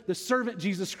person, the servant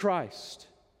Jesus Christ.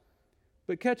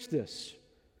 But catch this.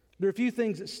 There are a few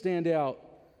things that stand out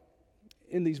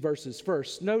in these verses.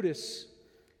 First, notice,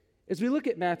 as we look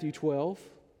at Matthew 12,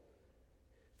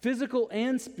 physical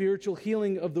and spiritual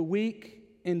healing of the weak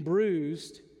and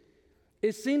bruised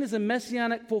is seen as a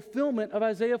messianic fulfillment of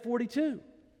Isaiah 42. In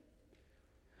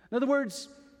other words,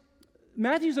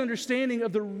 Matthew's understanding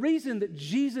of the reason that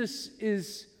Jesus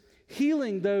is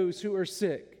healing those who are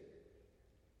sick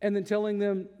and then telling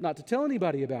them not to tell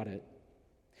anybody about it,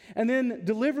 and then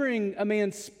delivering a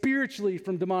man spiritually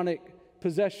from demonic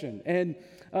possession and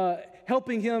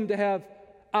helping him to have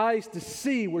eyes to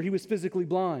see where he was physically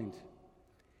blind,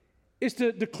 is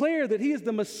to declare that he is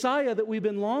the Messiah that we've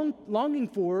been longing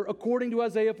for according to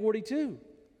Isaiah 42.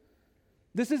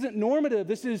 This isn't normative.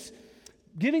 This is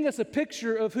giving us a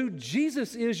picture of who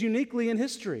Jesus is uniquely in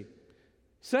history.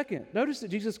 Second, notice that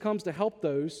Jesus comes to help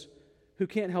those who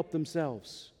can't help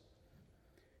themselves.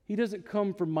 He doesn't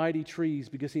come for mighty trees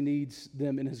because he needs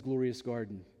them in his glorious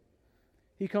garden.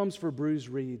 He comes for bruised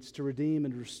reeds to redeem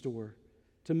and restore,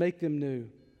 to make them new.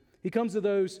 He comes to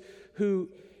those who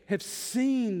have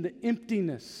seen the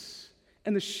emptiness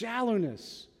and the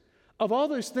shallowness of all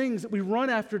those things that we run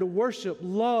after to worship,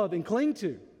 love, and cling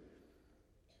to,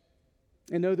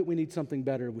 and know that we need something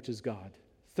better, which is God.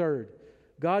 Third,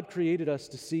 God created us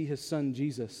to see his son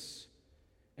Jesus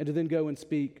and to then go and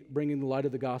speak, bringing the light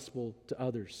of the gospel to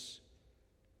others.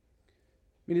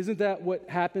 I mean, isn't that what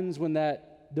happens when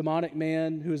that demonic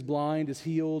man who is blind is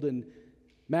healed in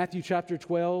Matthew chapter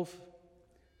 12?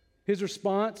 His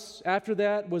response after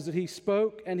that was that he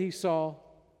spoke and he saw.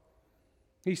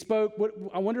 He spoke.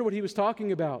 I wonder what he was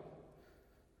talking about.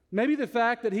 Maybe the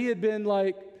fact that he had been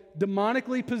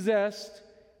demonically possessed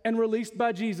and released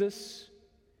by Jesus,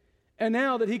 and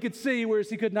now that he could see whereas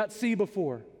he could not see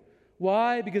before.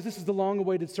 Why? Because this is the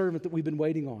long-awaited servant that we've been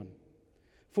waiting on.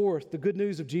 Fourth, the good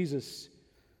news of Jesus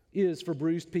is for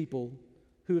bruised people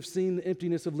who have seen the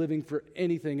emptiness of living for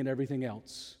anything and everything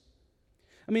else.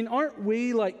 I mean, aren't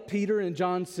we like Peter in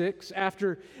John 6?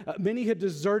 After many had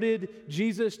deserted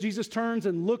Jesus, Jesus turns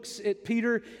and looks at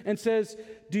Peter and says,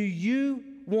 "Do you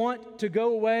want to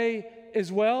go away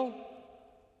as well?"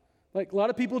 Like a lot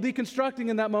of people deconstructing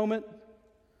in that moment.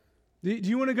 Do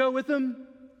you want to go with them?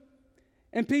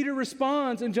 And Peter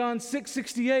responds in John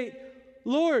 6:68,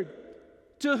 "Lord,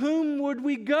 to whom would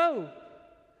we go?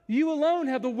 You alone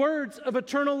have the words of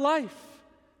eternal life.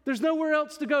 There's nowhere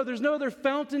else to go. There's no other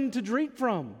fountain to drink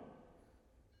from."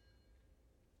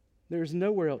 There's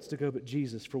nowhere else to go but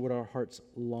Jesus for what our hearts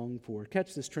long for.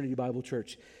 Catch this, Trinity Bible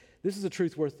Church. This is a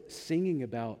truth worth singing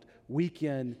about week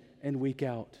in and week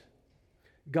out.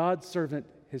 God's servant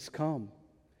has come,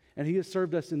 and he has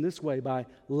served us in this way by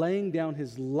laying down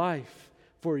his life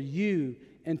for you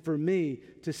and for me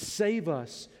to save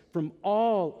us from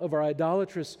all of our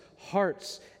idolatrous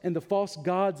hearts and the false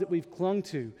gods that we've clung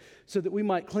to, so that we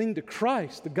might cling to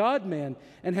Christ, the God-man,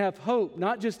 and have hope,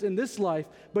 not just in this life,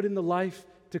 but in the life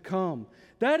to come.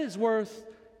 That is worth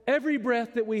every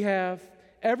breath that we have,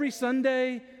 every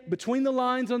Sunday, between the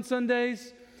lines on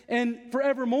Sundays, and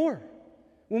forevermore.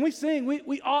 When we sing,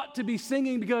 we ought to be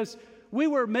singing because we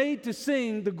were made to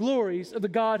sing the glories of the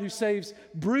God who saves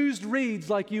bruised reeds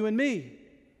like you and me.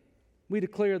 We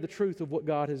declare the truth of what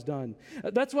God has done.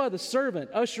 That's why the servant,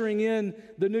 ushering in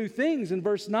the new things in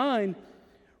verse 9,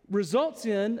 results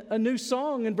in a new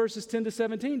song in verses 10 to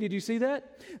 17. Did you see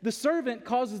that? The servant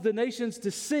causes the nations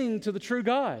to sing to the true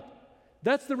God.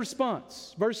 That's the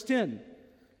response. Verse 10,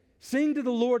 sing to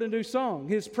the Lord a new song,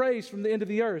 his praise from the end of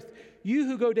the earth. You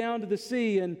who go down to the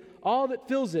sea and all that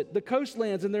fills it, the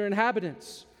coastlands and their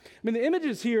inhabitants. I mean, the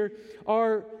images here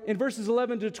are in verses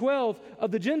 11 to 12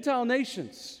 of the Gentile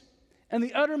nations and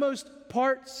the uttermost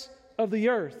parts of the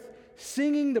earth,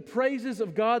 singing the praises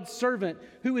of God's servant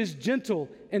who is gentle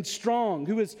and strong,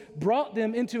 who has brought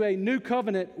them into a new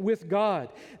covenant with God.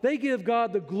 They give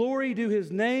God the glory due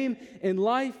his name in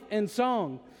life and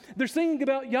song. They're singing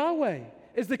about Yahweh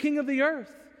as the King of the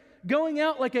earth, going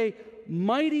out like a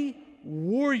mighty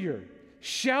warrior,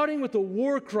 shouting with a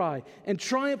war cry and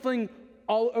triumphing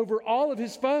over all of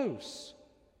his foes.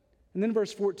 And then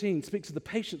verse 14 speaks of the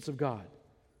patience of God.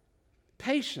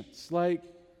 Patience, like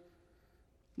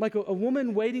a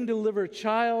woman waiting to deliver a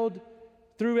child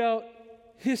throughout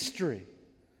history.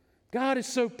 God is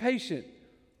so patient,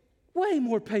 way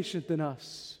more patient than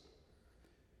us.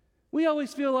 We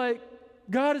always feel like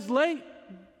God is late,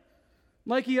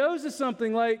 like he owes us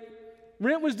something, like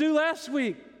rent was due last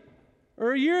week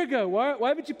or a year ago. Why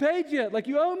haven't you paid yet? Like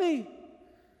you owe me.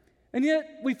 And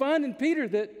yet we find in Peter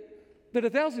that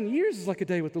 1,000 years is like a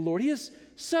day with the Lord. He is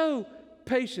so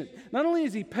patient. Not only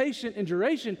is he patient in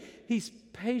duration, he's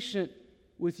patient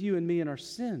with you and me and our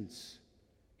sins.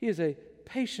 He is a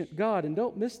patient God, and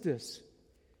don't miss this.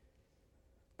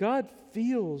 God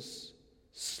feels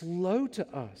slow to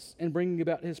us in bringing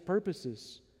about his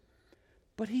purposes,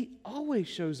 but he always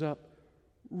shows up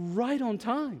right on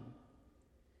time,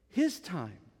 his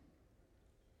time.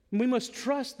 And we must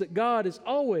trust that God is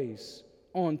always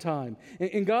on time.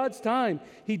 In God's time,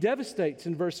 he devastates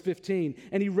in verse 15,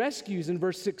 and he rescues in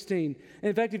verse 16. And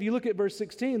in fact, if you look at verse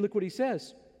 16, look what he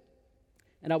says.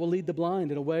 And I will lead the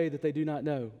blind in a way that they do not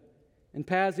know. And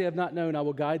paths they have not known, I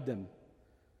will guide them.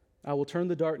 I will turn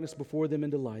the darkness before them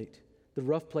into light, the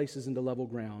rough places into level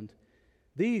ground.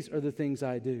 These are the things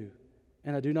I do,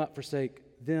 and I do not forsake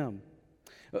them.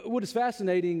 What is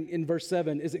fascinating in verse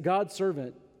 7 is that God's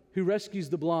servant who rescues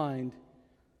the blind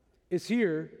is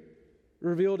here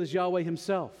revealed as Yahweh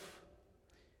himself.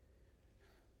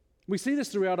 We see this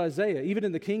throughout Isaiah, even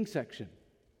in the king section.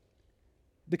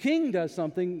 The king does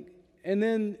something, and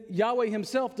then Yahweh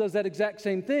himself does that exact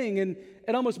same thing, and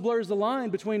it almost blurs the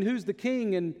line between who's the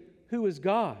king and who is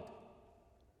God.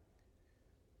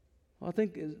 Well, I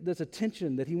think there's a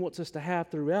tension that he wants us to have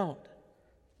throughout.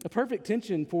 A perfect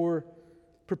tension for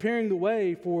preparing the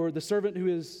way for the servant who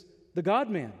is the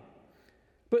God-man.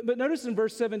 But notice in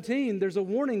verse 17, there's a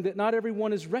warning that not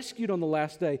everyone is rescued on the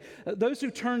last day. Those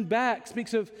who turn back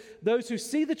speaks of those who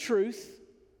see the truth,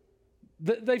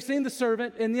 they've seen the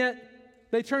servant, and yet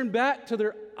they turn back to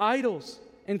their idols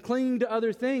and cling to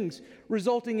other things,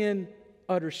 resulting in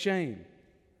utter shame,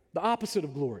 the opposite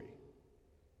of glory.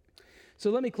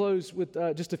 So let me close with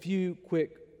just a few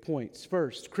quick points.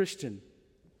 First, Christian,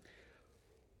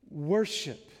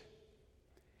 worship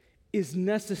is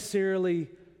necessarily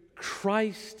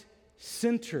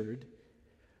Christ-centered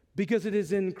because it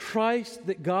is in Christ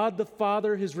that God the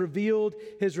Father has revealed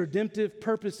his redemptive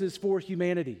purposes for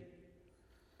humanity.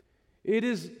 It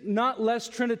is not less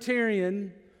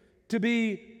Trinitarian to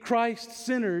be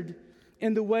Christ-centered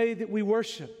in the way that we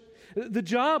worship. The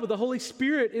job of the Holy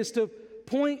Spirit is to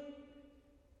point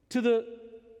to the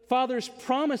Father's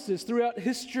promises throughout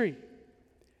history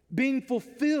being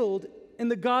fulfilled in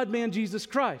the God-man Jesus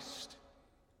Christ.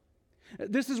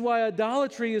 This is why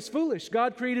idolatry is foolish.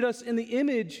 God created us in the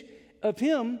image of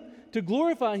him to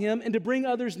glorify him and to bring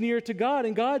others near to God.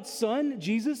 And God's Son,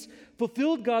 Jesus,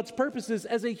 fulfilled God's purposes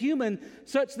as a human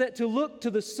such that to look to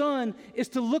the Son is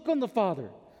to look on the Father.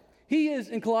 He is,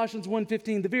 in Colossians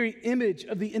 1:15, the very image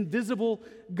of the invisible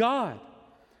God.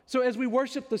 So as we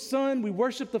worship the Son, we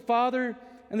worship the Father,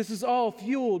 and this is all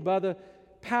fueled by the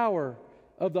power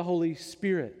of the Holy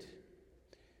Spirit.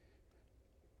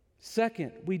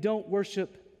 Second, we don't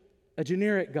worship a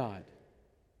generic God.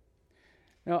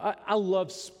 Now, I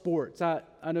love sports. I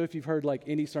know if you've heard like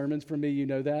any sermons from me, you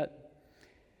know that.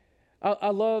 I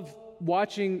love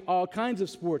watching all kinds of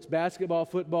sports, basketball,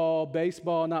 football,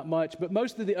 baseball, not much, but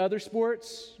most of the other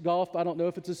sports, golf, I don't know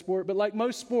if it's a sport, but like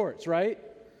most sports, right?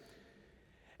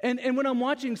 And when I'm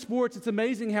watching sports, it's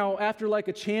amazing how after like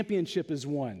a championship is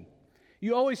won,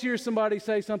 you always hear somebody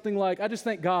say something like, I just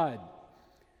thank God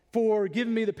for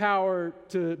giving me the power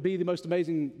to be the most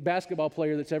amazing basketball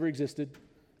player that's ever existed.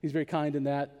 He's very kind in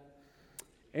that.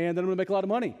 And then I'm going to make a lot of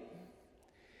money.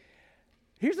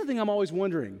 Here's the thing I'm always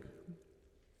wondering.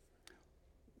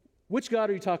 Which God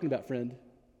are you talking about, friend?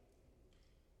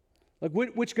 Like,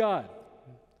 which God?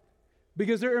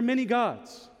 because there are many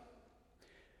gods.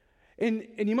 And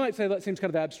you might say that seems kind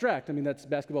of abstract. I mean, that's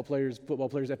basketball players, football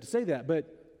players have to say that. But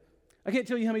I can't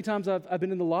tell you how many times I've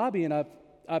been in the lobby and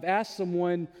I've asked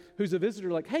someone who's a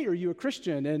visitor, like, hey, are you a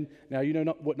Christian? And now you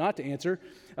know what not to answer.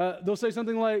 They'll say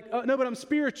something like, oh, no, but I'm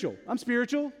spiritual. I'm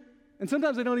spiritual. And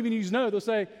sometimes they don't even use no. They'll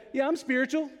say, yeah, I'm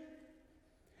spiritual.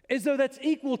 As though that's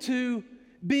equal to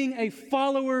being a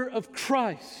follower of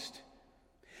Christ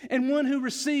and one who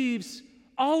receives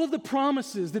all of the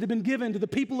promises that have been given to the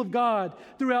people of God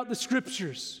throughout the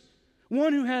Scriptures.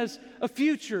 One who has a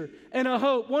future and a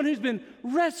hope. One who's been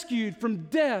rescued from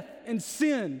death and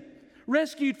sin.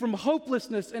 Rescued from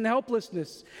hopelessness and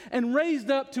helplessness. And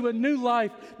raised up to a new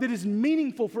life that is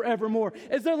meaningful forevermore.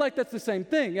 As though like that's the same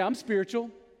thing. Yeah, I'm spiritual.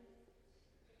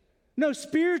 No,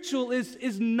 spiritual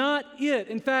is not it.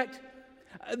 In fact,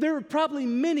 there are probably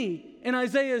many in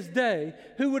Isaiah's day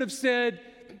who would have said,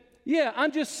 yeah,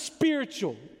 I'm just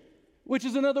spiritual, which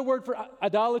is another word for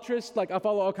idolatrous. Like I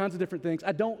follow all kinds of different things.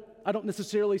 I don't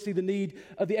necessarily see the need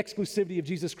of the exclusivity of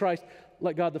Jesus Christ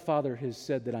like God the Father has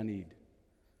said that I need.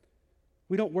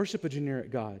 We don't worship a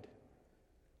generic God.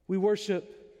 We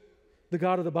worship the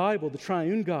God of the Bible, the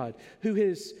triune God, who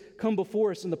has come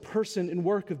before us in the person and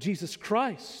work of Jesus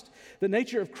Christ. The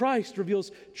nature of Christ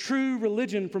reveals true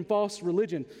religion from false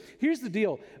religion. Here's the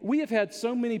deal. We have had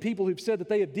so many people who've said that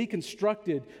they have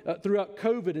deconstructed throughout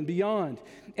COVID and beyond.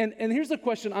 And here's the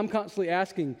question I'm constantly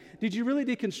asking. Did you really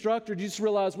deconstruct, or did you just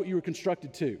realize what you were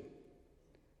constructed to?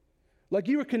 Like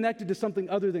you were connected to something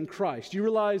other than Christ. You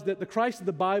realized that the Christ of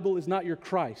the Bible is not your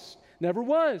Christ. Never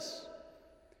was.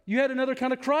 You had another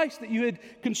kind of Christ that you had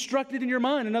constructed in your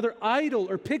mind, another idol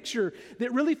or picture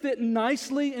that really fit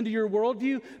nicely into your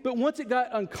worldview, but once it got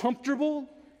uncomfortable,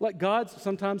 like God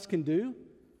sometimes can do,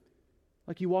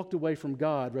 like you walked away from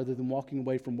God rather than walking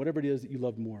away from whatever it is that you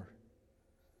loved more.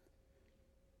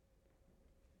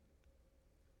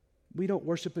 We don't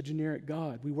worship a generic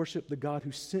God. We worship the God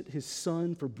who sent his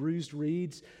Son for bruised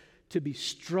reeds to be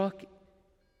struck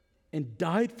and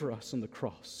died for us on the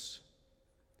cross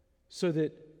so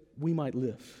that we might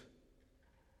live.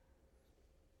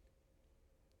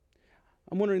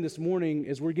 I'm wondering this morning,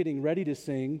 as we're getting ready to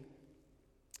sing,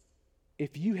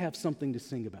 if you have something to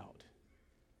sing about.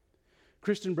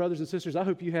 Christian brothers and sisters, I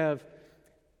hope you have,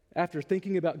 after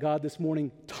thinking about God this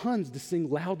morning, tons to sing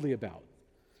loudly about.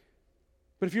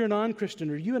 But if you're a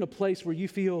non-Christian, are you in a place where you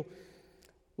feel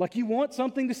like you want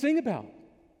something to sing about?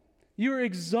 You're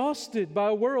exhausted by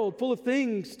a world full of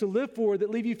things to live for that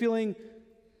leave you feeling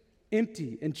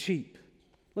empty and cheap.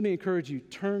 Let me encourage you,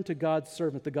 turn to God's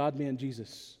servant, the God-man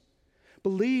Jesus.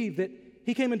 Believe that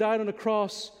he came and died on a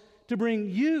cross to bring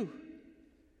you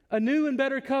a new and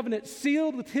better covenant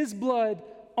sealed with his blood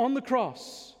on the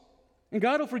cross. And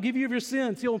God will forgive you of your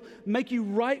sins. He'll make you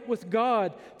right with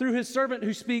God through his servant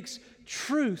who speaks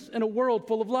truth in a world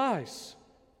full of lies.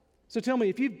 So tell me,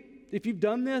 if you've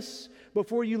done this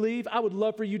before you leave, I would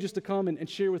love for you just to come and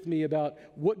share with me about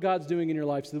what God's doing in your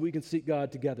life so that we can seek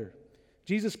God together.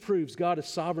 Jesus proves God is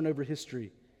sovereign over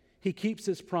history. He keeps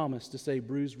his promise to save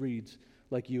bruised reeds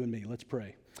like you and me. Let's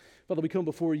pray. Father, we come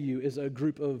before you as a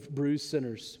group of bruised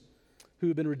sinners who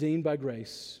have been redeemed by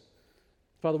grace.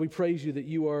 Father, we praise you that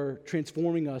you are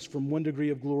transforming us from one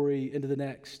degree of glory into the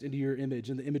next, into your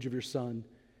image, in the image of your Son.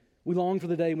 We long for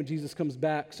the day when Jesus comes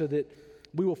back so that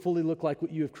we will fully look like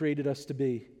what you have created us to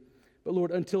be. But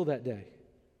Lord, until that day,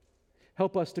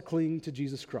 help us to cling to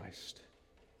Jesus Christ.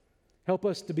 Help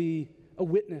us to be a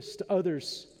witness to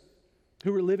others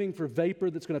who are living for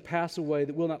vapor that's going to pass away,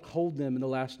 that will not hold them in the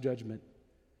last judgment.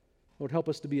 Lord, help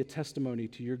us to be a testimony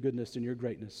to your goodness and your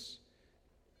greatness,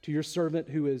 to your servant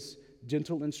who is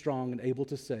gentle and strong and able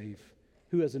to save,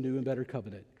 who has a new and better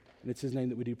covenant. And it's his name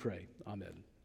that we do pray. Amen.